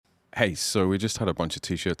Hey, so we just had a bunch of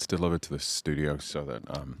T-shirts delivered to the studio so that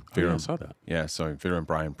Vera, I saw that. Yeah, so Vera and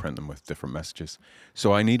Brian print them with different messages.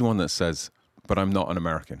 So I need one that says, "But I'm not an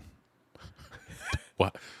American."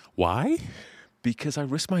 What? Why? Because I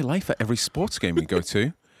risk my life at every sports game we go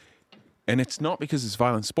to. And it's not because it's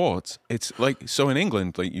violent sports. It's like, so in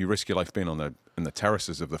England, like you risk your life being in the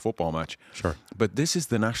terraces of the football match. Sure. But this is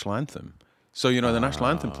the national anthem. So, you know, the national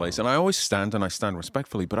anthem plays, and I always stand and I stand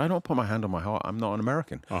respectfully, but I don't put my hand on my heart. I'm not an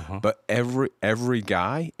American. But every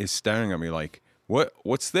guy is staring at me like,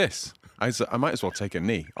 what's this? I might as well take a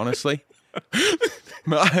knee, honestly.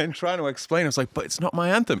 I'm trying to explain. I was like, but it's not my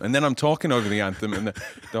anthem. And then I'm talking over the anthem, and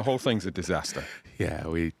the whole thing's a disaster. Yeah,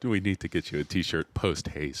 we need to get you a T-shirt post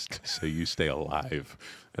haste so you stay alive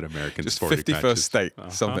at American Just sporting 51st matches. state,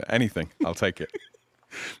 something, anything. I'll take it.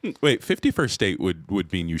 Wait, 51st state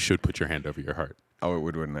would mean you should put your hand over your heart. Oh, it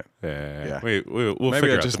would, wouldn't it? Yeah. We'll Maybe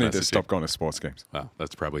figure I out just the need to messaging. stop going to sports games. Well,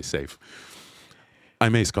 that's probably safe.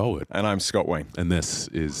 I'm Ace Galwood, And I'm Scott Wayne. and this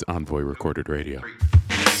is Envoy Recorded Radio.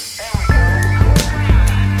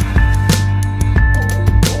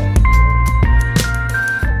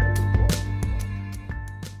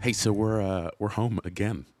 Hey, so we're home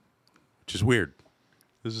again, which is weird.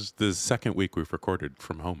 This is the second week we've recorded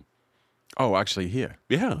from home. Oh, actually here.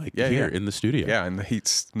 Yeah, here in the studio. Yeah, and the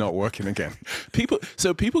heat's not working again.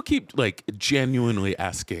 People keep like genuinely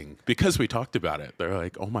asking, because we talked about it. They're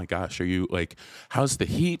like, "Oh my gosh, are you like, how's the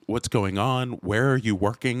heat? What's going on? Where are you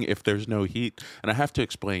working if there's no heat?" And I have to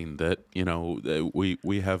explain that, you know,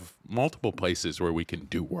 we have multiple places where we can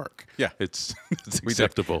do work. Yeah. It's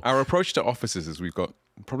acceptable. Our approach to offices is we've got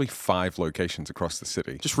probably 5 locations across the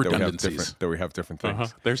city. Just redundancies. That we have different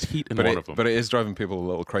things. There's heat in one of them. But it is driving people a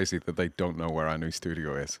little crazy that they don't know where our new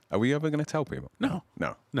studio is. Are we ever going to tell people? No.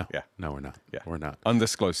 Yeah. No, we're not. Yeah. We're not.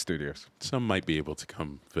 Undisclosed studios. Some might be able to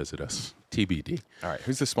come visit us. TBD. All right.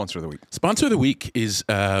 Who's the sponsor of the week? Sponsor of the week is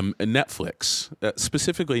Netflix,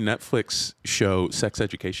 specifically Netflix show Sex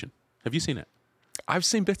Education. Have you seen it? I've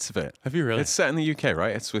seen bits of it. Have you really? It's set in the UK,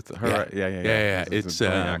 right? It's with her. Yeah. It's a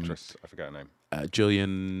brilliant actress. I forgot her name.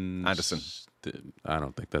 Gillian Anderson. I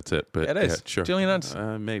don't think that's it, but It is. yeah, sure. Gillian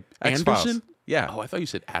Anderson. Maybe X-Files. Anderson. Yeah. Oh, I thought you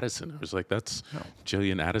said Addison. I was like, that's No.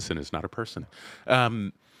 Gillian Addison is not a person.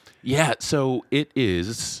 Yeah. So it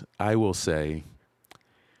is. I will say,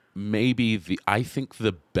 maybe I think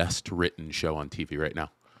the best written show on TV right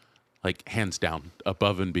now, like hands down,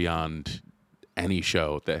 above and beyond any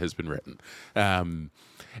show that has been written.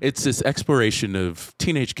 It's this exploration of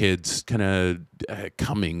teenage kids kind of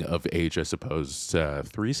coming of age, I suppose,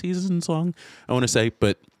 3 seasons long, I want to say,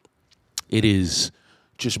 but it is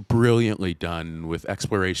just brilliantly done with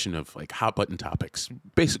exploration of like hot button topics,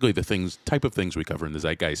 basically the type of things we cover in the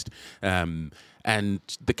zeitgeist, and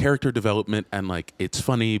the character development, and like it's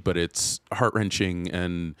funny, but it's heart-wrenching,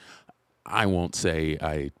 and I won't say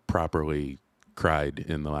I properly cried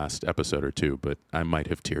in the last episode or two, but I might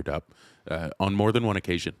have teared up on more than one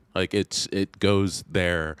occasion. Like it goes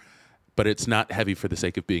there, but it's not heavy for the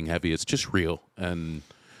sake of being heavy. It's just real, and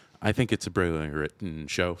I think it's a brilliantly written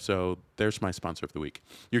show. So there's my sponsor of the week.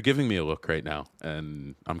 You're giving me a look right now,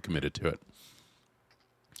 and I'm committed to it.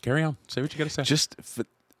 Carry on. Say what you got to say.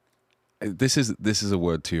 This is a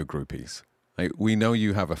word to your groupies. Like, we know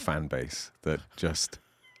you have a fan base that just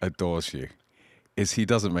adores you. He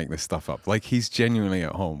doesn't make this stuff up. Like, he's genuinely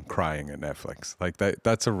at home crying at Netflix. Like,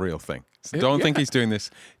 that's a real thing. So don't think he's doing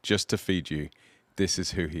this just to feed you. This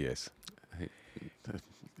is who he is.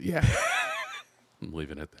 Yeah. I'm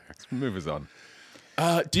leaving it there. Let's move us on.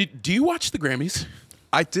 Do you watch the Grammys?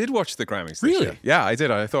 I did watch the Grammys this Really? year. Yeah, I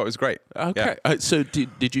did. I thought it was great. Okay. Yeah. So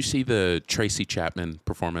did you see the Tracy Chapman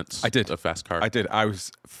performance? I did. Of Fast Car? I did. I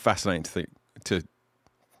was fascinated to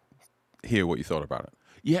hear what you thought about it.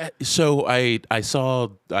 Yeah, so I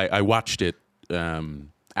watched it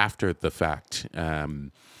after the fact,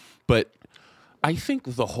 but I think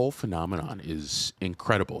the whole phenomenon is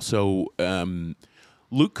incredible. So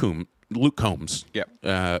Luke Combs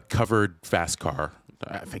covered Fast Car.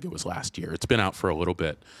 I think it was last year. It's been out for a little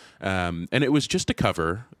bit, and it was just a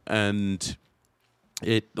cover, and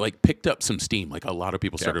it like picked up some steam. Like a lot of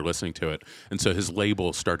people started listening to it, and so his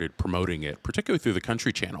label started promoting it, particularly through the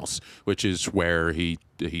country channels, which is where he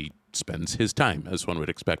spends his time, as one would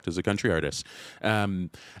expect as a country artist. And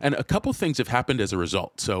a couple things have happened as a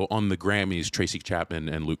result. So on the Grammys, Tracy Chapman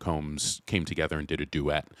and Luke Combs came together and did a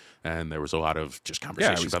duet, and there was a lot of just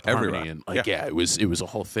conversation about the harmony, and like it was a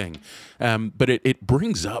whole thing. But it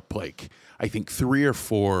brings up like I think 3 or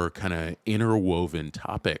 4 kind of interwoven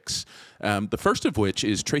topics. The first of which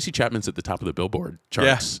is Tracy Chapman's at the top of the Billboard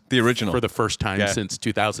charts. The original. For the first time since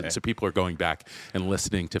 2000. So people are going back and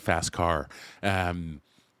listening to Fast Car.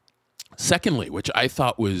 Secondly, which I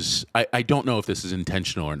thought was, I don't know if this is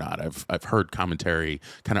intentional or not. I've heard commentary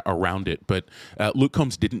kind of around it, but Luke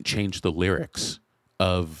Combs didn't change the lyrics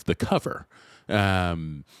of the cover.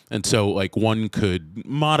 And so like one could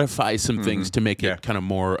modify some things to make it kind of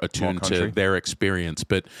more attuned to their experience,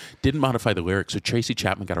 but didn't modify the lyrics. So Tracy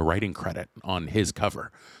Chapman got a writing credit on his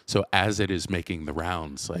cover. So as it is making the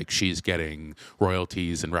rounds, like she's getting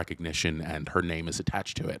royalties and recognition and her name is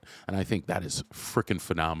attached to it. And I think that is freaking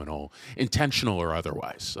phenomenal, intentional or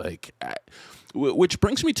otherwise. Like, which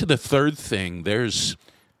brings me to the third thing. There's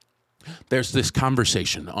this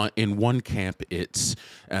conversation in one camp. It's,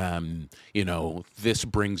 this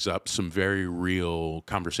brings up some very real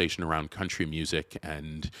conversation around country music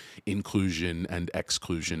and inclusion and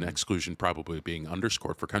exclusion. Exclusion probably being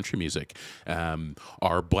underscored for country music.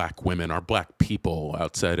 Are black women, are black people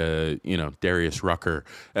outside of, Darius Rucker,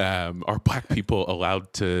 are black people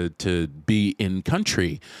allowed to be in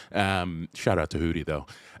country? Shout out to Hootie though.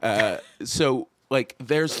 So, like,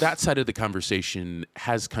 there's that side of the conversation.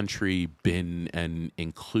 Has country been an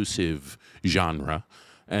inclusive genre?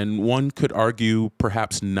 And one could argue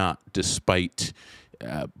perhaps not, despite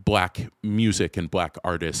black music and black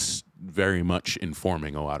artists very much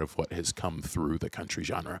informing a lot of what has come through the country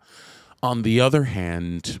genre. On the other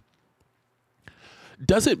hand,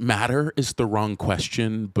 does it matter is the wrong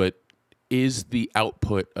question, but is the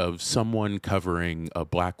output of someone covering a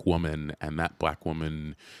black woman and that black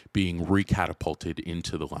woman being recatapulted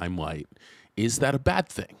into the limelight, is that a bad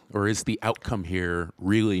thing? Or is the outcome here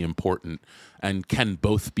really important and can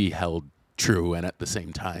both be held true and at the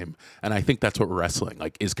same time? And I think that's what we're wrestling.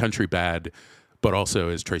 Like, is country bad, but also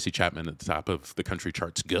is Tracy Chapman at the top of the country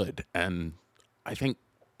charts good? And I think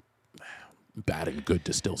bad and good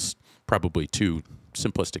distills probably too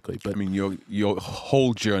simplistically, but I mean, your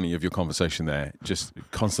whole journey of your conversation there just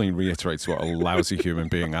constantly reiterates what a lousy human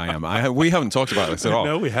being I am. We haven't talked about this at all.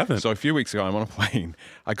 No, we haven't. So a few weeks ago, I'm on a plane.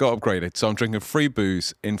 I got upgraded, so I'm drinking free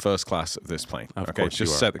booze in first class of this plane. Of okay, course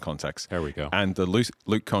just you are. set the context. There we go. And the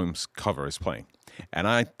Luke Combs cover is playing, and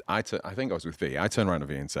I think I was with V. I turned around to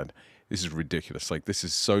V and said, "This is ridiculous. Like, this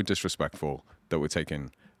is so disrespectful that we're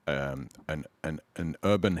taking an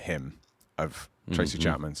urban hymn of Tracy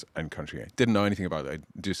Chapman's and country." Didn't know anything about it.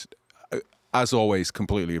 Just, as always,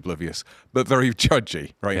 completely oblivious, but very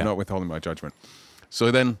judgy, right? Yeah. Not withholding my judgment.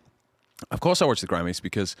 So then, of course, I watched the Grammys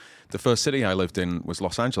because the first city I lived in was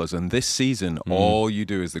Los Angeles, and this season, all you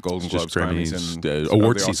do is the Golden Globes, Grammys, and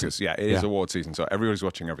award the season. Oscars. Yeah, it is award season, so everybody's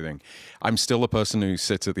watching everything. I'm still the person who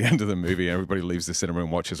sits at the end of the movie, and everybody leaves the cinema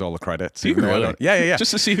and watches all the credits. You can really? Yeah.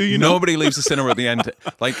 Just to see who you know. Nobody leaves the cinema at the end.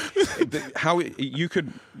 Like, how you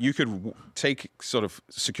could take sort of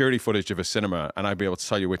security footage of a cinema, and I'd be able to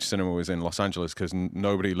tell you which cinema was in Los Angeles because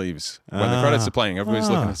nobody leaves when the credits are playing. Everybody's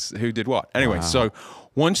looking at who did what. Anyway, so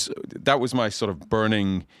once that was my sort of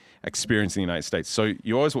burning experience in the United States. So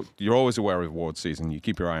you're always aware of award season. You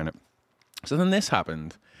keep your eye on it. So then this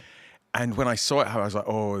happened, and when I saw it, I was like,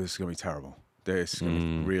 "Oh, this is gonna be terrible. This is gonna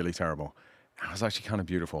be really terrible." And it was actually kind of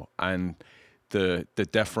beautiful, and the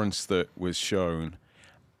deference that was shown,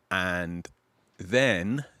 and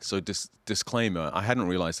then disclaimer: I hadn't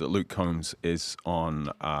realized that Luke Combs is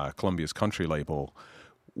on Columbia's country label,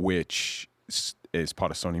 which is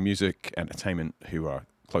part of Sony Music Entertainment, who are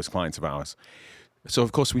close clients of ours. So,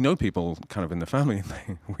 of course, we know people kind of in the family.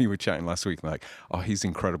 We were chatting last week, and like, "Oh, he's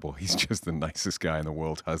incredible. He's just the nicest guy in the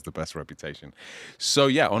world, has the best reputation." So,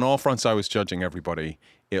 yeah, on all fronts, I was judging everybody.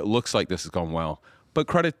 It looks like this has gone well. But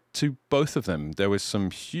credit to both of them. There was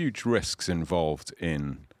some huge risks involved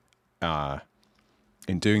in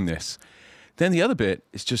doing this. Then the other bit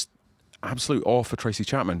is just absolute awe for Tracy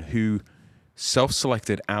Chapman, who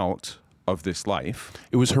self-selected out of this life.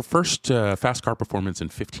 It was her first fast car performance in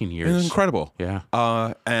 15 years. It was incredible. Yeah.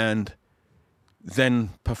 And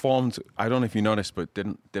then performed, I don't know if you noticed, but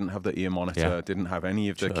didn't have the ear monitor, didn't have any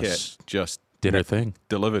of the kit, just did her thing.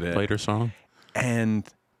 Delivered it. Played her song. And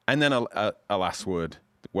then a last word,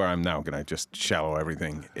 where I'm now going to just shallow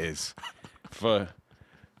everything, is for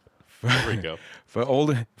There we go.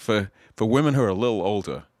 for women who are a little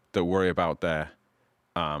older that worry about their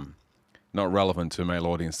not relevant to a male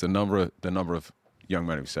audience, the number of young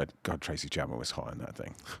men who said, "God, Tracy Chapman was hot in that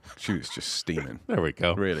thing. She was just steaming." There we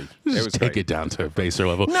go. Really, Just take it down to a baser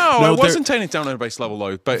level. No, I wasn't taking it down to a base level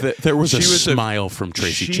though. But there was a she smile from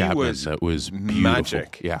Tracy Chapman that was beautiful.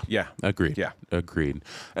 Magic. Yeah. Agreed. Yeah. Agreed.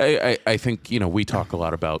 I think we talk a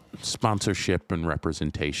lot about sponsorship and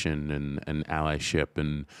representation and allyship,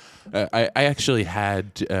 and I actually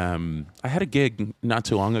had a gig not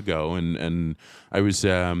too long ago, and I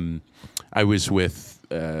was with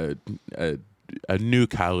a new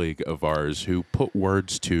colleague of ours who put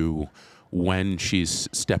words to when she's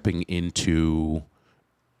stepping into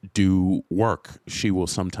do work. She will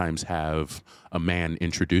sometimes have a man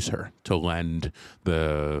introduce her to lend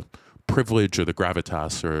the privilege or the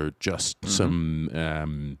gravitas or just some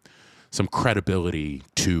credibility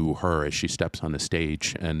to her as she steps on the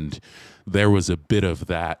stage. And there was a bit of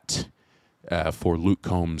that for Luke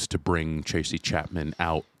Combs to bring Tracy Chapman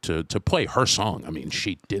out to play her song. I mean,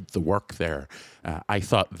 she did the work there. I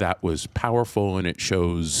thought that was powerful, and it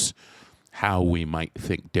shows how we might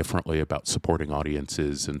think differently about supporting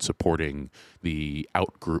audiences and supporting the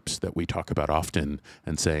out groups that we talk about often,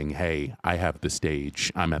 and saying, hey, I have the stage,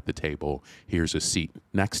 I'm at the table, here's a seat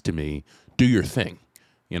next to me, do your thing.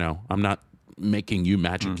 You know, I'm not making you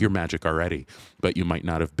magic your magic already, but you might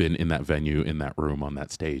not have been in that venue, in that room, on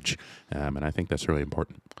that stage. And I think that's really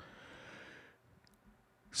important.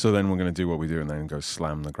 So then we're going to do what we do and then go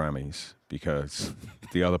slam the Grammys, because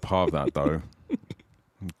the other part of that, though,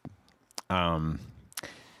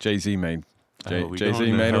 Jay-Z made a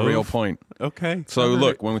real point. Okay. So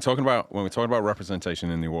look, when we're talking about representation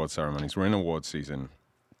in the award ceremonies, we're in award season.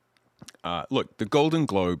 Look, the Golden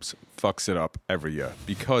Globes fucks it up every year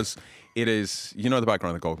because it is, you know, the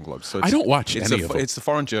background of the Golden Globes. So I don't watch any of them. It's the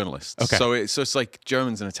foreign journalists. Okay. So it's like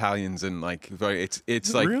Germans and Italians and like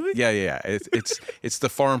it's like really? Yeah. It's the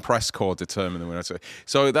foreign press corps determine the winner.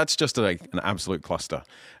 So that's just like an absolute cluster.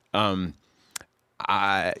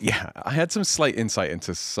 I had some slight insight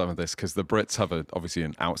into some of this because the Brits have obviously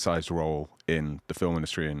an outsized role in the film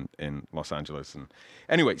industry in Los Angeles. And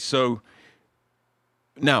anyway, so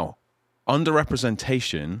now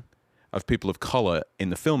underrepresentation of people of color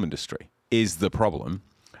in the film industry is the problem,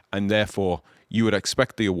 and therefore you would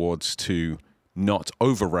expect the awards to not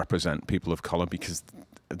overrepresent people of color because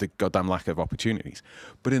the goddamn lack of opportunities.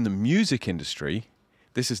 But in the music industry,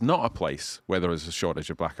 this is not a place where there is a shortage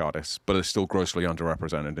of black artists, but are still grossly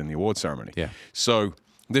underrepresented in the award ceremony. Yeah. So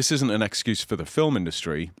this isn't an excuse for the film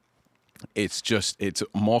industry. It's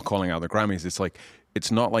more calling out the Grammys. It's like,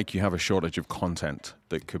 it's not like you have a shortage of content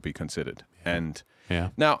that could be considered. And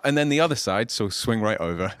now, and then the other side, so swing right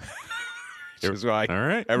over, which is why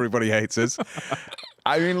everybody hates us.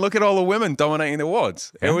 I mean, look at all the women dominating the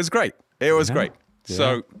awards. Yeah. It was great. It was great. Yeah.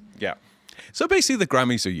 So, yeah. So basically the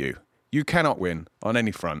Grammys are you. You cannot win on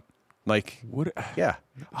any front. Like, what? Yeah.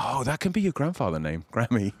 Oh, that can be your grandfather name,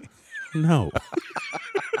 Grammy. No.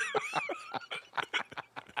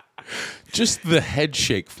 Just the head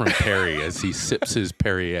shake from Perry as he sips his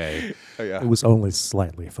Perrier. Oh, yeah. It was only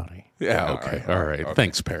slightly funny. Yeah, okay. All right. Okay.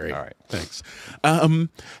 Thanks, Perry. All right. Thanks.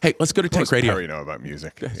 Hey, let's go to Tank Radio. What does Perry know about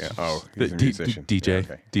music? Yeah. Oh, he's a musician. DJ, yeah,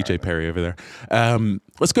 okay. DJ right, Perry over there.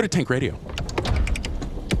 Let's go to Tank Radio.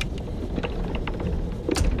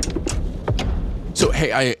 So,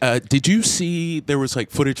 hey, did you see there was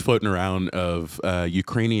like footage floating around of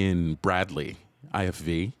Ukrainian Bradley,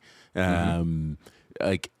 IFV,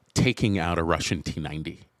 like taking out a Russian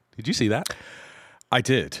T-90? Did you see that? I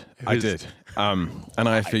did. An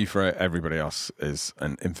IFV for everybody else is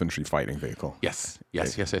an infantry fighting vehicle. Yes.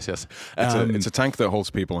 It's a tank that holds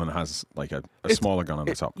people and has like a smaller gun on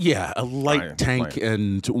the top. Yeah, a light tank,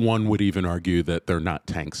 and one would even argue that they're not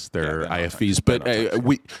tanks; they're IFVs. But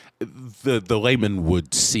the layman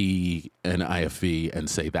would see an IFV and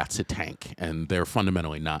say that's a tank, and they're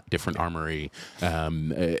fundamentally not. Different armory,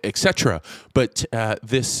 etc. But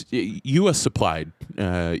this U.S. supplied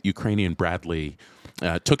Ukrainian Bradley.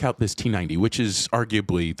 Took out this T-90, which is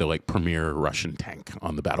arguably the like premier Russian tank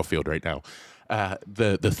on the battlefield right now.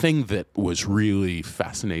 The thing that was really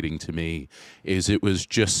fascinating to me is it was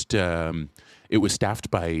just it was staffed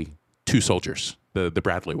by 2 soldiers. The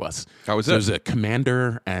Bradley was. How was it? There was a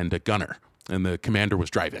commander and a gunner, and the commander was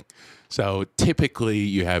driving. So typically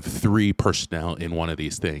you have 3 personnel in one of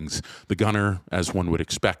these things. The gunner, as one would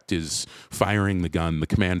expect, is firing the gun. The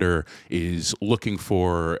commander is looking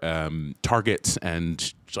for targets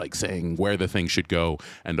and like saying where the thing should go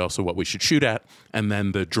and also what we should shoot at. And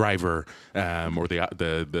then the driver or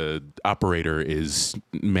the operator is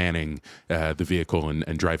manning the vehicle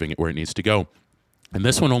and driving it where it needs to go. And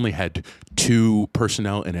this one only had 2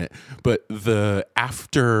 personnel in it, but the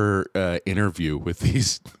after interview with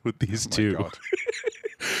these two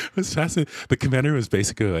was fascinating. The commander was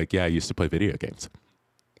basically like, "Yeah, I used to play video games,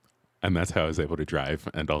 and that's how I was able to drive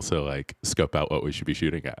and also like scope out what we should be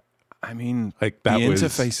shooting at." I mean, like that the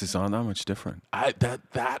interfaces aren't that much different.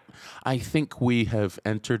 I think we have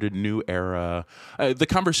entered a new era. The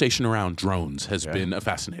conversation around drones has been a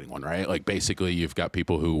fascinating one, right? Like basically, you've got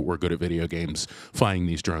people who were good at video games flying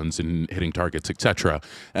these drones and hitting targets, etc.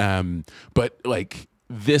 But like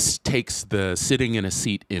this takes the sitting in a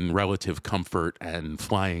seat in relative comfort and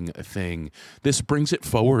flying a thing. This brings it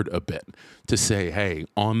forward a bit to say, hey,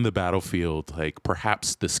 on the battlefield, like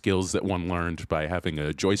perhaps the skills that one learned by having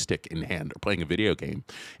a joystick in hand or playing a video game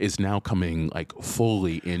is now coming like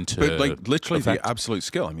fully into But like literally effect. the absolute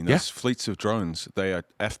skill. I mean, there's fleets of drones. They are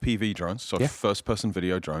FPV drones, so first-person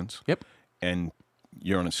video drones. Yep. And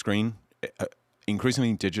you're on a screen.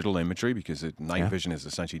 Increasingly digital imagery, because night vision is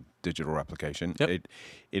essentially digital replication. Yep.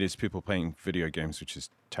 It is people playing video games, which is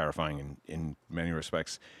terrifying in many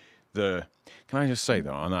respects. Can I just say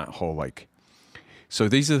though, on that whole like, so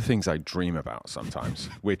these are the things I dream about sometimes,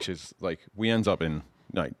 which is like we end up in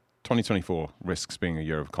like 2024 risks being a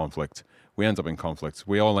year of conflict. We end up in conflict.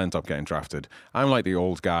 We all end up getting drafted. I'm like the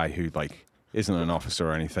old guy who like isn't an officer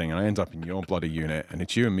or anything, and I end up in your bloody unit, and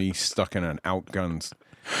it's you and me stuck in an outgunned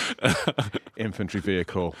infantry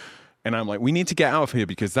vehicle, and I'm like, we need to get out of here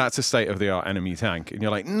because that's a state-of-the-art enemy tank. And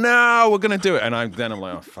you're like, no, we're gonna do it. And I'm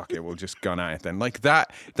like, oh fuck it, we'll just gun at it then. Like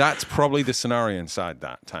that's probably the scenario inside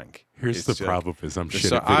that tank. Here's the problem: is I'm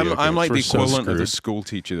shit at video I'm like the games. We're equivalent so of the screwed. school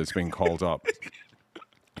teacher that's been called up.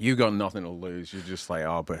 You got nothing to lose. You're just like,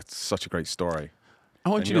 oh, but it's such a great story. I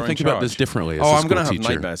want And you to you're think in about this charge. differently. As Oh, a I'm gonna school have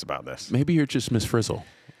teacher. nightmares about this. Maybe you're just Miss Frizzle,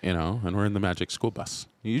 and we're in the magic school bus.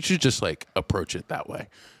 You should just like approach it that way.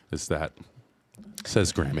 Is that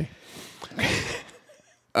says Grammy?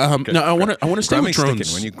 No, I want to stay with Grammy's drones.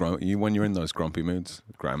 sticking when you're in those grumpy moods.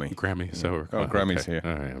 Grammy. So Grammy's here.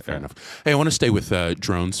 All right, fair Yeah. enough. Hey, I want to stay with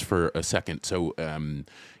drones for a second. So,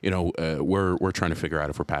 we're trying to figure out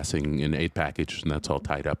if we're passing an aid package, and that's all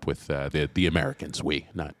tied up with the Americans. We,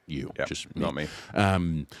 not you, Yep, just not me.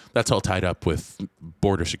 That's all tied up with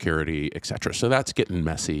border security, etc. So that's getting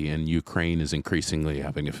messy, and Ukraine is increasingly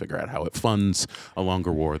having to figure out how it funds a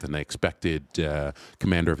longer war than they expected.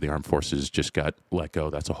 Commander of the armed forces just got let go.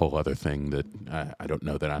 That's a whole other thing that I don't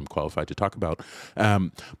know that I'm qualified to talk about.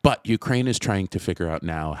 But Ukraine is trying to figure out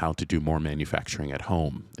now how to do more manufacturing at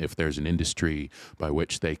home. If there's an industry by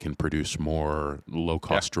which they can produce more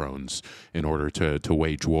low-cost drones in order to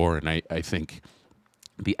wage war. And I think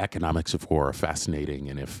the economics of war are fascinating.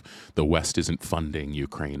 And if the West isn't funding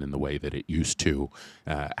Ukraine in the way that it used to,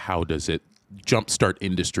 how does it jumpstart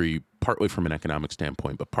industry, partly from an economic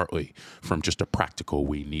standpoint, but partly from just a practical,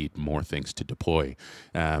 we need more things to deploy.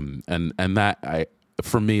 And that,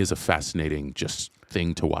 for me, is a fascinating just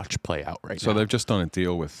thing to watch play out right now. So they've just done a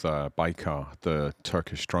deal with Baykar, the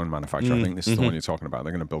Turkish drone manufacturer. I think this is the one you're talking about.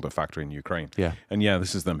 They're going to build a factory in Ukraine. Yeah. And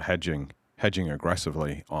this is them hedging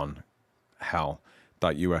aggressively on how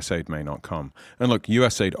that US aid may not come. And look,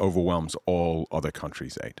 US aid overwhelms all other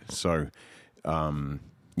countries' aid. So,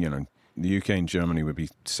 the UK and Germany would be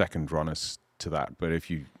second runners to that. But if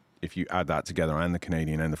you add that together, and the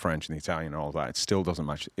Canadian and the French and the Italian and all that, it still doesn't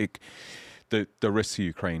match. The risk to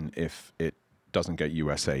Ukraine if it doesn't get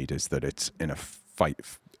US aid is that it's in a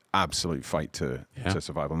absolute fight to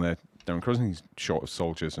survival. And they're increasingly short of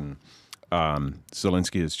soldiers, and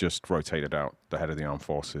Zelensky has just rotated out the head of the armed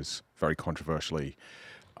forces very controversially.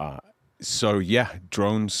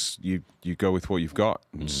 Drones, you go with what you've got.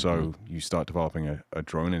 And so you start developing a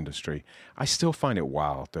drone industry. I still find it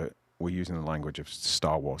wild that we're using the language of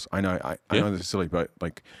Star Wars. I know this is silly, but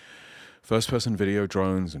like first-person video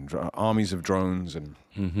drones and armies of drones, and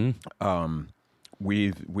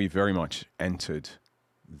we've very much entered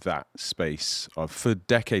that space of, for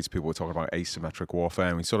decades, people were talking about asymmetric warfare,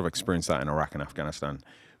 and we sort of experienced that in Iraq and Afghanistan.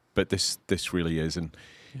 But this really is, and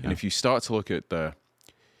if you start to look at the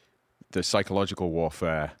psychological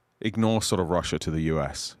warfare, ignore sort of Russia to the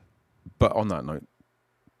US. But on that note,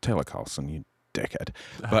 Taylor Carlson, you dickhead.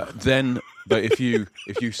 But if you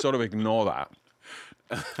sort of ignore that,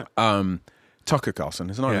 Tucker Carlson,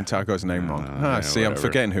 it's not even I got his name wrong. I'm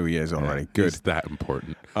forgetting who he is already. Good. It's that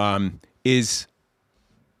important.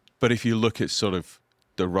 But if you look at sort of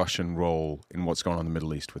the Russian role in what's going on in the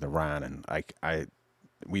Middle East with Iran, and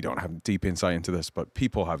we don't have deep insight into this, but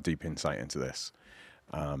people have deep insight into this.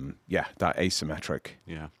 That asymmetric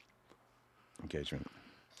engagement.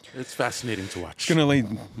 It's fascinating to watch. It's going to lead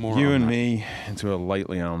More you on and that. me into a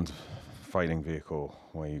lightly armed fighting vehicle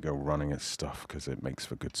where you go running at stuff because it makes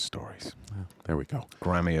for good stories. There we go.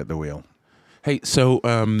 Grammy at the wheel. Hey, so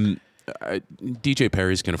DJ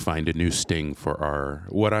Perry's going to find a new sting for our,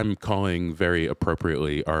 what I'm calling very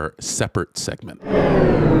appropriately, our separate segment.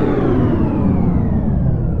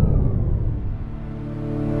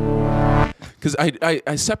 Because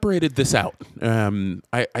I separated this out.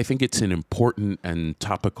 I think it's an important and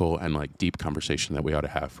topical and like deep conversation that we ought to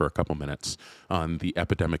have for a couple minutes on the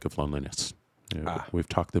epidemic of loneliness. We've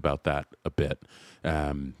talked about that a bit,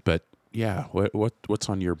 but yeah, what's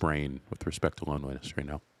on your brain with respect to loneliness right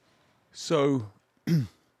now? So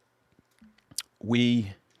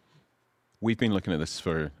we've been looking at this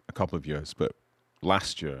for a couple of years, but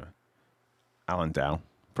last year, Alan Dow,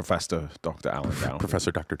 Professor Dr. Alan Dow,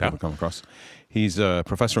 Professor Dr. Dow, never come across. He's a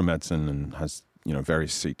professor of medicine and has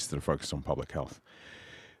various seats that are focused on public health.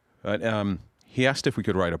 But he asked if we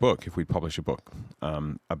could write a book, if we'd publish a book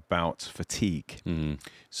about fatigue. Mm-hmm.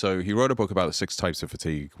 So he wrote a book about the 6 types of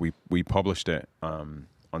fatigue. We published it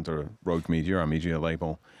under Rogue Media, our media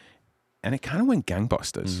label, and it kind of went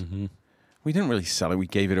gangbusters. Mm-hmm. We didn't really sell it. We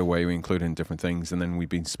gave it away. We included in different things, and then we've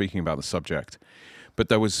been speaking about the subject. But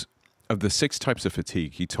there was, of the 6 types of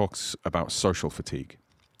fatigue, he talks about social fatigue.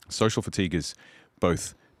 Social fatigue is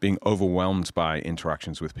both being overwhelmed by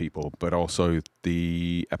interactions with people, but also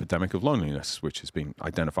the epidemic of loneliness, which has been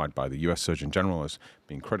identified by the US Surgeon General as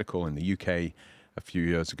being critical. In the UK, a few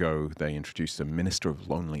years ago, they introduced a Minister of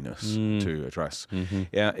Loneliness to address. Mm-hmm.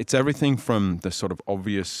 Yeah, it's everything from the sort of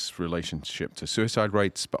obvious relationship to suicide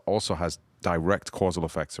rates, but also has direct causal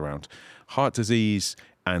effects around heart disease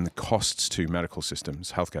and the costs to medical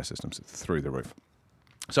systems, healthcare systems through the roof.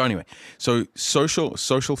 So anyway, so social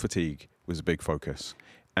fatigue was a big focus.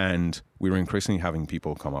 And we were increasingly having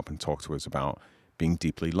people come up and talk to us about being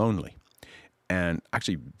deeply lonely. And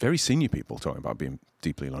actually very senior people talking about being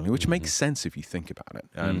deeply lonely, which makes sense if you think about it.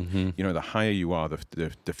 And, the higher you are,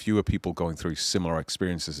 the fewer people going through similar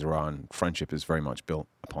experiences there are, and friendship is very much built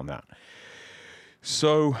upon that.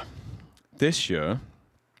 So this year,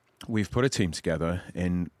 we've put a team together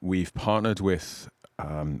and we've partnered with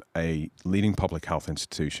a leading public health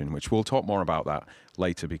institution, which we'll talk more about that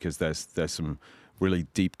later because there's some really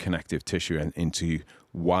deep connective tissue into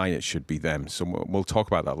why it should be them. So we'll talk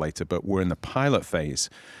about that later, but we're in the pilot phase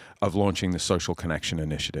of launching the Social Connection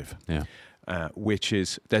Initiative, which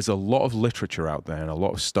is, there's a lot of literature out there and a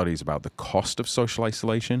lot of studies about the cost of social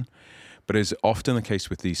isolation, but is often the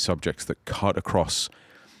case with these subjects that cut across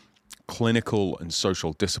clinical and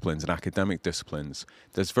social disciplines and academic disciplines.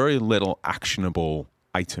 There's very little actionable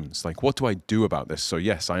items. Like, what do I do about this? So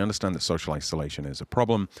yes, I understand that social isolation is a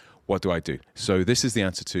problem. What do I do? So this is the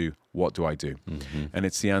answer to what do I do? And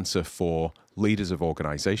it's the answer for leaders of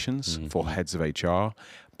organizations, for heads of HR,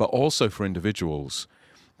 but also for individuals,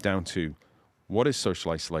 down to what is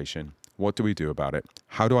social isolation? What do we do about it?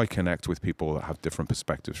 How do I connect with people that have different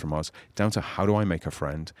perspectives from us? Down to how do I make a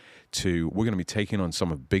friend? To we're going to be taking on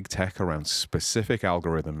some of big tech around specific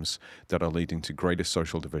algorithms that are leading to greater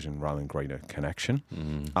social division rather than greater connection.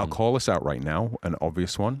 I'll call this out right now, an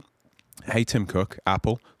obvious one. Hey, Tim Cook,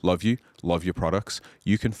 Apple, love you, love your products.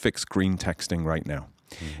 You can fix green texting right now.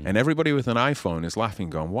 And everybody with an iPhone is laughing,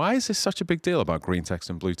 going, why is this such a big deal about green text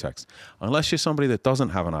and blue text? Unless you're somebody that doesn't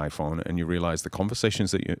have an iPhone and you realize the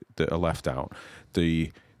conversations that are left out,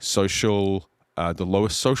 the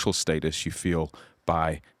lowest social status you feel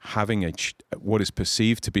by having what is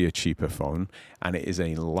perceived to be a cheaper phone, and it is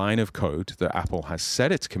a line of code that Apple has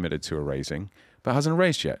said it's committed to erasing, but hasn't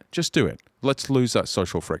erased yet. Just do it. Let's lose that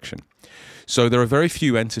social friction. So there are very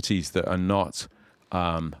few entities that are not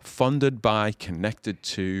funded by, connected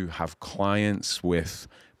to, have clients with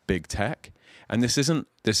big tech. And this isn't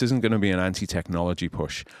going to be an anti-technology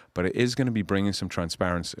push, but it is going to be bringing some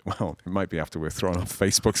transparency. Well, it might be after we're thrown off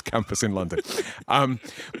Facebook's campus in London.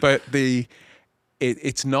 But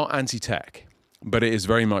it's not anti-tech, but it is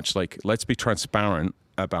very much like, let's be transparent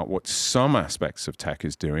about what some aspects of tech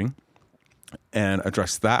is doing and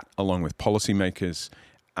address that along with policymakers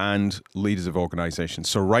and leaders of organizations.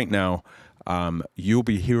 So right now, you'll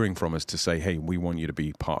be hearing from us to say, hey, we want you to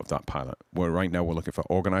be part of that pilot. Right now we're looking for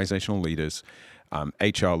organizational leaders,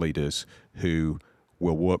 HR leaders who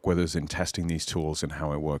will work with us in testing these tools and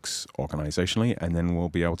how it works organizationally. And then we'll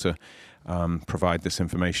be able to provide this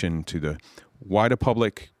information to the wider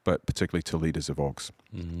public, but particularly to leaders of orgs.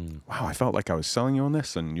 Wow, I felt like I was selling you on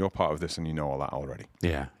this, and you're part of this and you know all that already.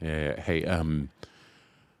 Yeah. Hey,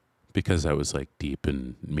 because that was like deep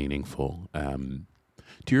and meaningful,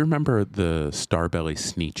 do you remember the Starbelly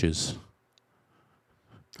Sneeches?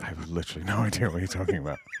 I have literally no idea what you're talking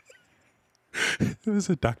about. It was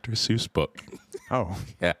a Dr. Seuss book. Oh.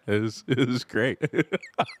 Yeah, it was great.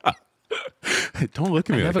 Don't look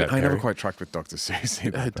at me like that, I never quite tracked with Dr. Seuss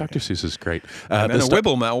either. Dr. Seuss is great. And then a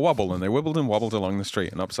wibble, metal wobble, and they wibbled and wobbled along the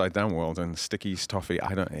street, an upside down world, and Sticky's toffee.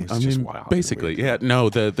 It's just wild. Basically, yeah. No,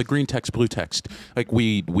 the green text, blue text. Like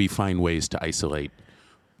we find ways to isolate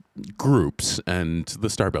groups, and the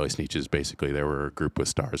Starbelly Sneeches, basically, there were a group with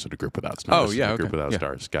stars and a group without stars. A group without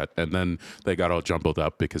stars and then they got all jumbled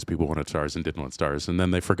up because people wanted stars and didn't want stars, and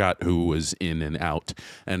then they forgot who was in and out.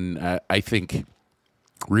 And I think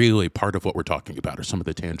really part of what we're talking about are some of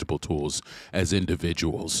the tangible tools as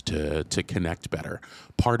individuals to connect better.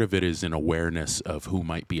 Part of it is an awareness of who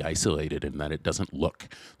might be isolated and that it doesn't look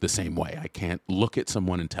the same way. I can't look at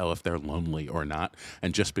someone and tell if they're lonely or not.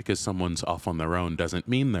 And just because someone's off on their own doesn't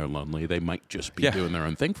mean they're lonely. They might just be doing their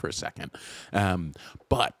own thing for a second.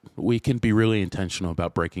 But we can be really intentional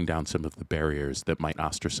about breaking down some of the barriers that might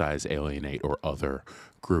ostracize, alienate, or other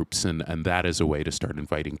groups, and that is a way to start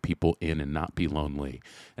inviting people in and not be lonely.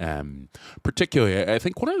 Particularly, I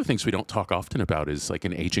think one of the things we don't talk often about is like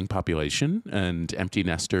an aging population and empty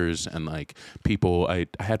nesters and like people. I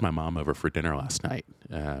had my mom over for dinner last night,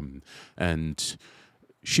 and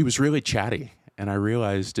she was really chatty. And I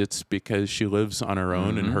realized it's because she lives on her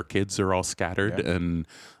own and her kids are all scattered. Yeah. And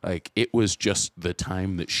like, it was just the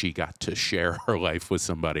time that she got to share her life with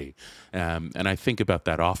somebody. And I think about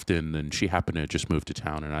that often. And she happened to just move to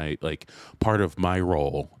town. And I like part of my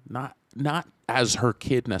role, not as her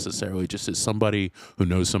kid necessarily, just as somebody who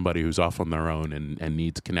knows somebody who's off on their own and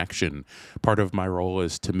needs connection. Part of my role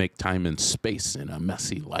is to make time and space in a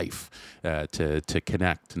messy life to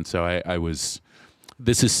connect. And so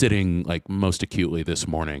this is sitting like most acutely this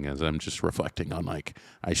morning as I'm just reflecting on like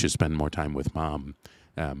I should spend more time with mom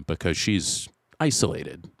because she's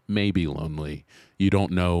isolated, maybe lonely. You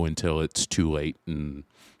don't know until it's too late, and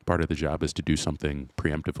part of the job is to do something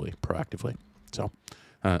preemptively, proactively. So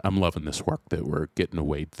I'm loving this work that we're getting to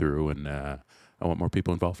wade through, and I want more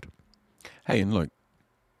people involved. Hey, and look,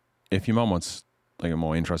 if your mom wants like a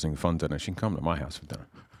more interesting, fun dinner, she can come to my house for dinner.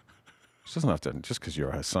 She doesn't have to, just because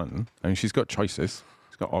you're her son. I mean, she's got choices.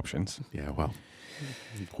 She's got options. Yeah, well,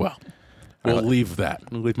 we'll leave that.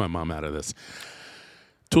 We'll leave my mom out of this.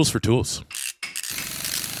 Tools for tools.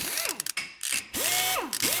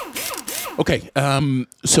 Okay,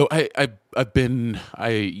 so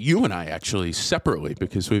you and I actually separately,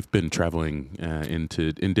 because we've been traveling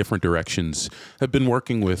in different directions, have been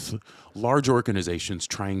working with large organizations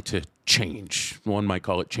trying to change. One might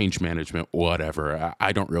call it change management, whatever.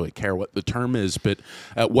 I don't really care what the term is, but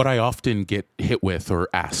what I often get hit with or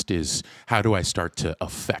asked is, how do I start to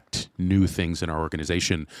affect new things in our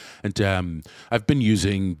organization? And I've been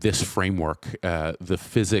using this framework, the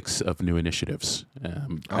physics of new initiatives.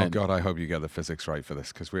 God, I hope you get the physics right for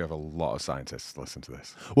this, because we have a lot of scientists listen to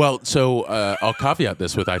this. Well, so I'll caveat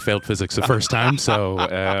this with I failed physics the first time, so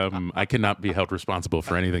I cannot be held responsible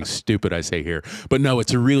for anything stupid I say here. But no,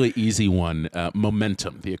 it's a really easy one.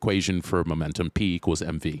 Momentum, the equation for momentum, P equals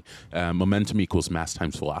mv. Momentum equals mass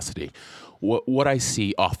times velocity. What I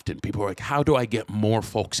see often, people are like, how do I get more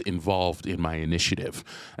folks involved in my initiative?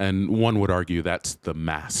 And one would argue that's the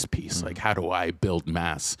mass piece. Like, how do I build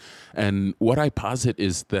mass? And what I posit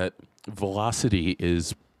is that velocity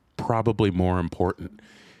is probably more important.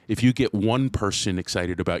 If you get one person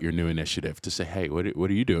excited about your new initiative to say, hey, what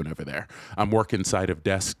are you doing over there? I'm working side of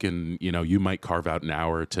desk, and you might carve out an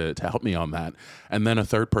hour to help me on that. And then a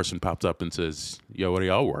third person pops up and says, yo, what are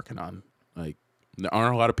y'all working on? Like, there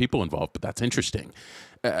aren't a lot of people involved, but that's interesting.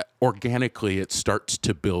 Organically, it starts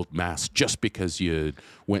to build mass just because you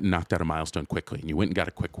went and knocked out a milestone quickly, and you went and got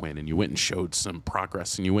a quick win, and you went and showed some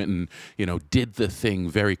progress, and you went and did the thing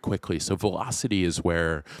very quickly. So velocity is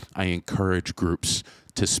where I encourage groups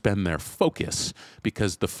to spend their focus,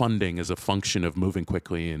 because the funding is a function of moving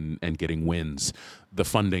quickly and getting wins. The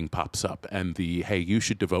funding pops up, and hey, you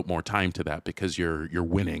should devote more time to that because you're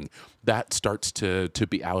winning. That starts to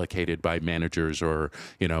be allocated by managers or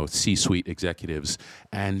C-suite executives,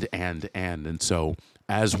 and so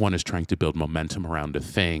as one is trying to build momentum around a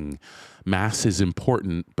thing, mass is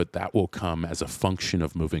important, but that will come as a function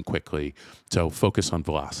of moving quickly. So focus on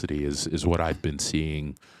velocity is what I've been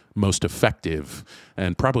seeing most effective,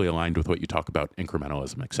 and probably aligned with what you talk about,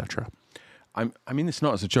 incrementalism, etc. I mean, it's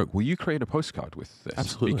not as a joke. Will you create a postcard with this?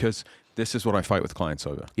 Absolutely. Because this is what I fight with clients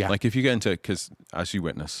over. Yeah. Like, if you get into, because as you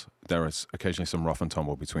witness, there is occasionally some rough and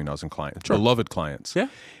tumble between us and clients, Sure. beloved clients. Yeah.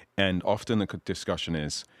 And often the discussion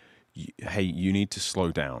is, hey, you need to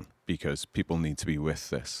slow down because people need to be with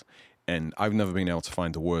this. And I've never been able to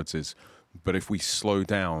find the words but if we slow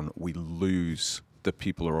down, we lose the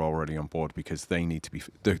people who are already on board, because they need to be,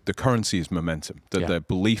 the currency is momentum, the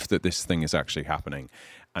belief that this thing is actually happening.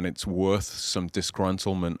 And it's worth some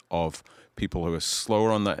disgruntlement of people who are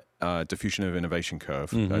slower on that diffusion of innovation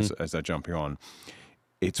curve as they're jumping on.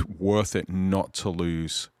 It's worth it not to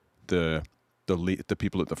lose the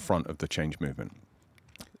people at the front of the change movement.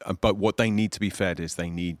 But what they need to be fed is they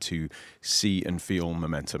need to see and feel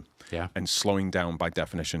momentum. Yeah. And slowing down, by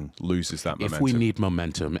definition, loses that momentum. If we need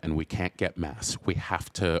momentum and we can't get mass, we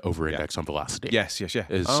have to over-index on velocity. Yes.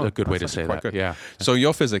 Is a good way to say that. Good. Yeah. So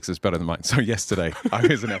your physics is better than mine. So yesterday, I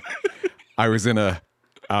was in a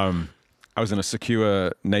I was in a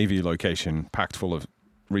secure Navy location packed full of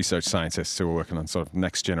research scientists who were working on sort of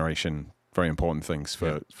next generation, very important things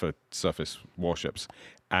for surface warships.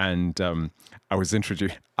 And I was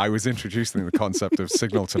introducing the concept of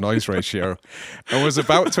signal to noise ratio and was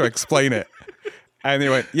about to explain it. And they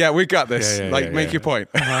went, "Yeah, we got this. Make your point."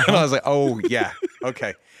 And I was like, "Oh, yeah.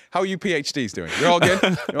 Okay. How are you PhDs doing? You're all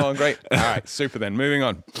good? You're all great? All right, super then. Moving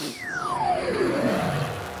on."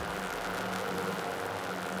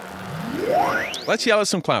 Let's yell at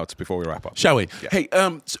some clouds before we wrap up. Shall we? Yeah. Hey,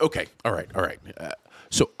 okay. All right.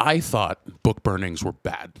 So I thought book burnings were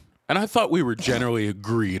bad. And I thought we were generally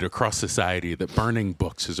agreed across society that burning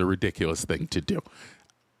books is a ridiculous thing to do.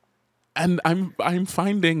 And I'm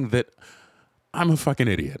finding that I'm a fucking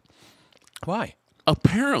idiot. Why?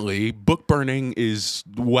 Apparently, book burning is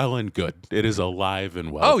well and good. It is alive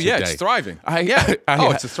and well. Oh, yeah, today. it's thriving. It's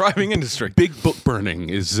It's a thriving industry. Big book burning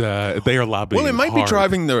is, they are lobbying Well, it might hard. be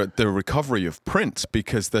driving the recovery of print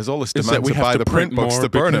because there's all this Is that demand we to have buy to the print books more to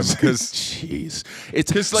burn them. because- Jeez.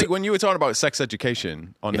 Because like when you were talking about sex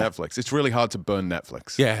education on Netflix, it's really hard to burn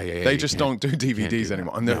Netflix. Yeah, They just don't do DVDs do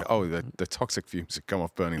anymore. that. And the toxic fumes that come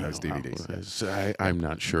off burning those DVDs. I'm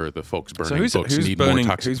not sure the folks burning who's books need burning,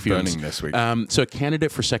 more toxic who's fumes. burning this week? So a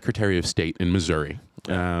candidate for Secretary of State in Missouri.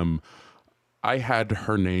 I had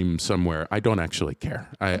her name somewhere. I don't actually care.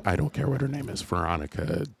 I don't care what her name is.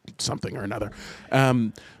 Veronica something or another.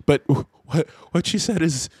 But what she said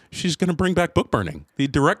is she's going to bring back book burning. The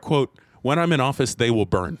direct quote, "When I'm in office, they will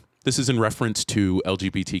burn." This is in reference to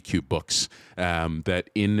LGBTQ books, that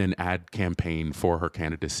in an ad campaign for her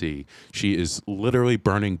candidacy, she is literally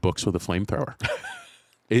burning books with a flamethrower.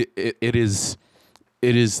 It is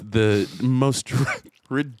the most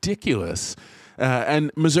ridiculous.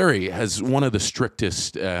 And Missouri has one of the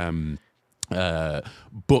strictest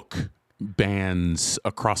book bans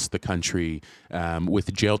across the country,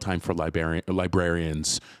 with jail time for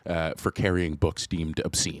librarians for carrying books deemed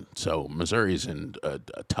obscene. So Missouri's in a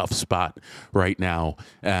tough spot right now.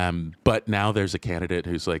 But now there's a candidate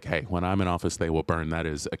who's like, "Hey, when I'm in office, they will burn." That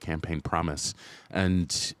is a campaign promise.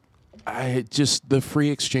 And the free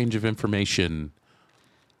exchange of information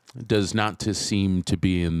does not seem to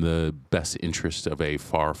be in the best interest of a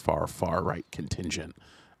far, far, far right contingent.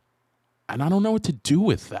 And I don't know what to do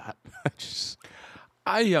with that.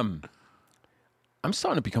 I'm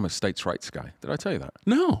starting to become a states' rights guy. Did I tell you that?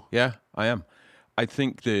 No. Yeah, I am. I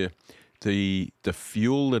think the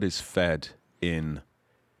fuel that is fed in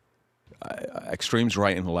extremes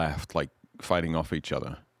right and left, like fighting off each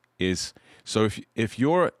other, is so. If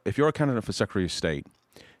you're a candidate for Secretary of State,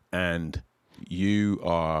 and you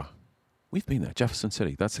are, we've been there, Jefferson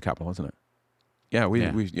City. That's the capital, isn't it? Yeah, we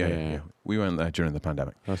went there during the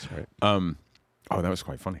pandemic. That's right. That was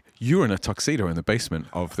quite funny. You were in a tuxedo in the basement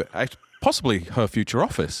of possibly her future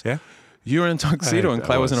office. Yeah. You were in a tuxedo and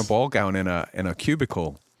Claire was in a was- ball gown in a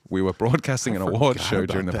cubicle. We were broadcasting an awards show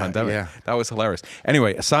during the about that, pandemic. yeah. That was hilarious.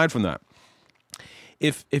 Anyway, aside from that,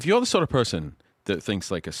 if you're the sort of person that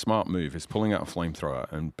thinks like a smart move is pulling out a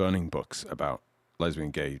flamethrower and burning books about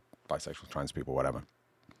lesbian, gay, bisexual, trans people, whatever,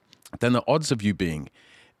 then the odds of you being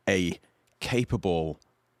a capable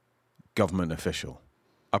government official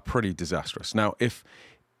are pretty disastrous. Now, if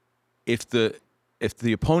the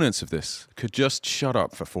opponents of this could just shut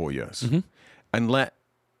up for 4 years and let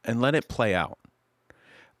it play out,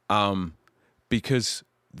 because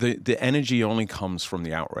the energy only comes from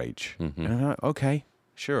the outrage. And I'm like, okay,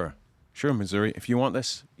 sure, Missouri, if you want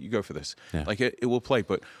this, you go for this. Yeah. Like it will play.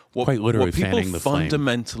 But what Quite literally what people fanning the flame.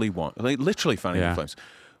 fundamentally want, like literally fanning the flames.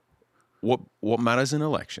 What matters in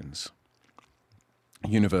elections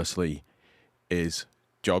universally is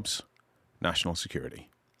jobs, national security,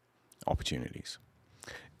 opportunities.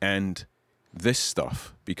 And this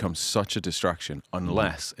stuff becomes such a distraction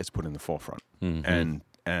unless it's put in the forefront.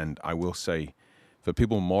 And I will say, for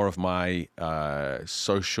people more of my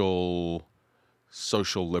social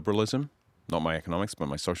liberalism, not my economics, but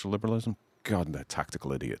my social liberalism, God, they're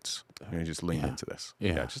tactical idiots. Just lean into this.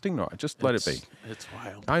 Yeah. Just ignore it. Just let it be. It's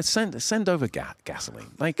wild. I send over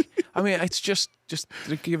gasoline. Like, I mean, it's just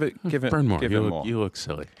give it Burn more. give it more. You look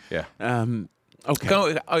silly. Yeah.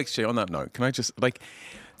 Okay. Actually, on that note, can I just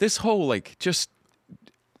this whole just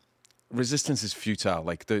resistance is futile.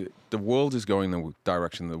 Like the world is going the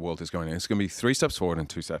direction the world is going in. It's going to be 3 steps forward and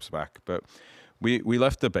 2 steps back. But we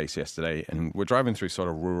left the base yesterday and we're driving through sort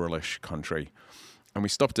of ruralish country, and we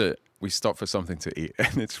stopped for something to eat,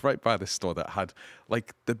 and it's right by the store that had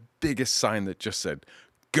like the biggest sign that just said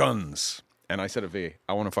guns. And I said to V,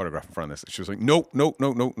 I want a photograph in front of this. She was like, no.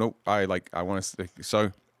 I want to.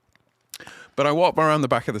 So But I walked around the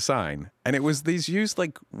back of the sign, and it was these used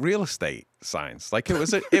like real estate signs. Like it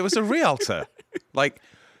was a realtor. Like,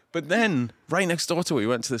 but then right next door to it, we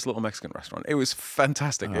went to this little Mexican restaurant. It was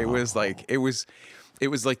fantastic. It was like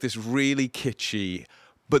this really kitschy,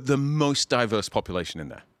 but the most diverse population in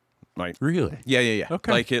there. Like Really? yeah.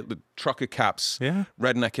 Okay. Like the trucker caps, Yeah.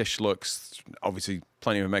 redneckish looks. Obviously,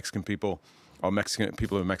 plenty of Mexican people or Mexican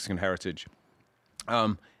people of Mexican heritage.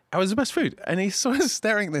 I was the best food, and he's sort of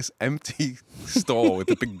staring at this empty store with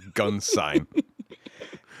the big gun sign,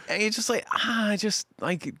 and you're just like, just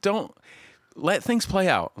like don't let things play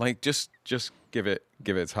out. Like just give it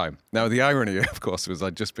time. Now the irony, of course, was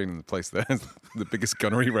I'd just been in the place that has the biggest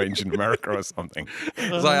gunnery range in America or something.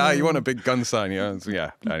 It's like, you want a big gun sign, yeah?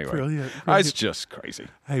 Yeah. Anyway, Brilliant. It's just crazy.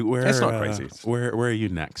 Hey, where? It's not crazy. Where are you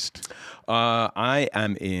next? I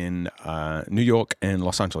am in New York and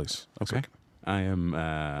Los Angeles. Okay. I am,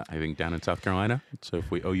 I think, down in South Carolina. So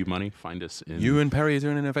if we owe you money, find us in... You and Perry are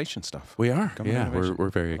doing innovation stuff. We are. Government innovation. We're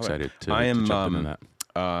very excited to jump into that.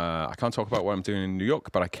 I can't talk about what I'm doing in New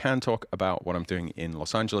York, but I can talk about what I'm doing in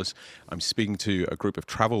Los Angeles. I'm speaking to a group of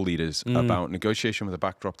travel leaders about negotiation with a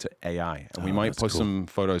backdrop to AI. And we might post some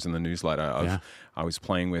photos in the newsletter of I was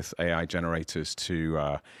playing with AI generators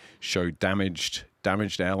to show damaged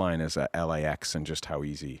airliners at LAX and just how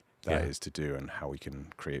easy that is to do and how we can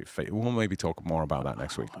create we'll maybe talk more about that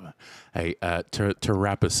next week. Hey, to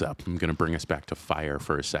wrap us up, I'm going to bring us back to fire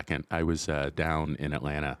for a second. I was down in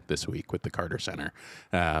Atlanta this week with the Carter Center,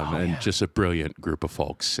 and just a brilliant group of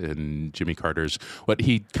folks. And Jimmy Carter's, what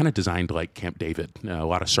he kind of designed like Camp David, a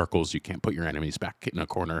lot of circles. You can't put your enemies back in a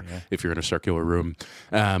corner if you're in a circular room.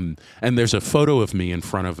 And there's a photo of me in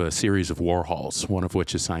front of a series of Warhols, one of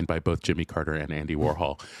which is signed by both Jimmy Carter and Andy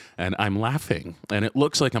Warhol. And I'm laughing, and it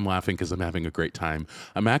looks like I'm laughing because I'm having a great time.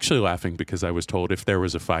 I'm actually laughing because I was told if there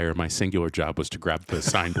was a fire, my singular job was to grab the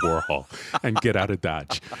signed Warhol and get out of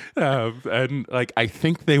Dodge. And like, I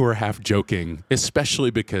think they were half joking,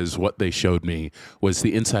 especially because what they showed me was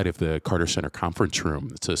the inside of the Carter Center conference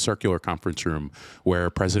room. It's a circular conference room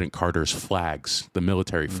where President Carter's flags, the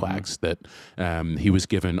military flags that he was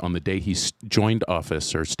given on the day he joined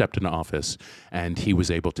office or stepped into office, and he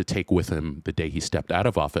was able to take with him the day he stepped out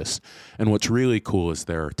of office. And what's really cool is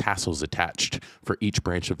there are tassels attached for each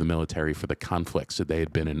branch of the military for the conflicts that they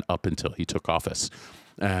had been in up until he took office.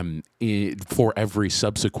 For every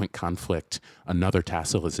subsequent conflict, another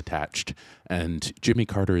tassel is attached. And Jimmy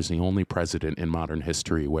Carter is the only president in modern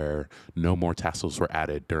history where no more tassels were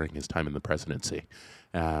added during his time in the presidency.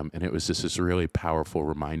 And it was just this really powerful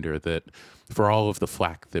reminder that for all of the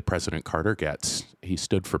flack that President Carter gets, he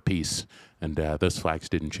stood for peace, and those flags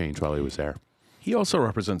didn't change while he was there. He also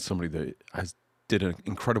represents somebody that did an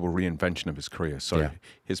incredible reinvention of his career. So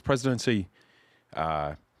his presidency,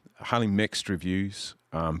 highly mixed reviews,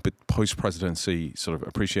 but post-presidency sort of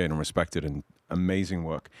appreciated and respected and amazing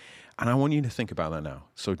work. And I want you to think about that now.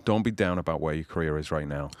 So don't be down about where your career is right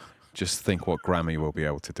now. Just think what Grammy will be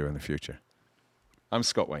able to do in the future. I'm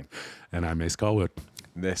Scott Wayne. And I'm Ace Callwood.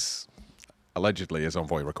 This allegedly is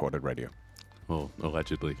Envoy Recorded Radio. Well,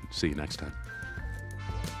 allegedly. See you next time.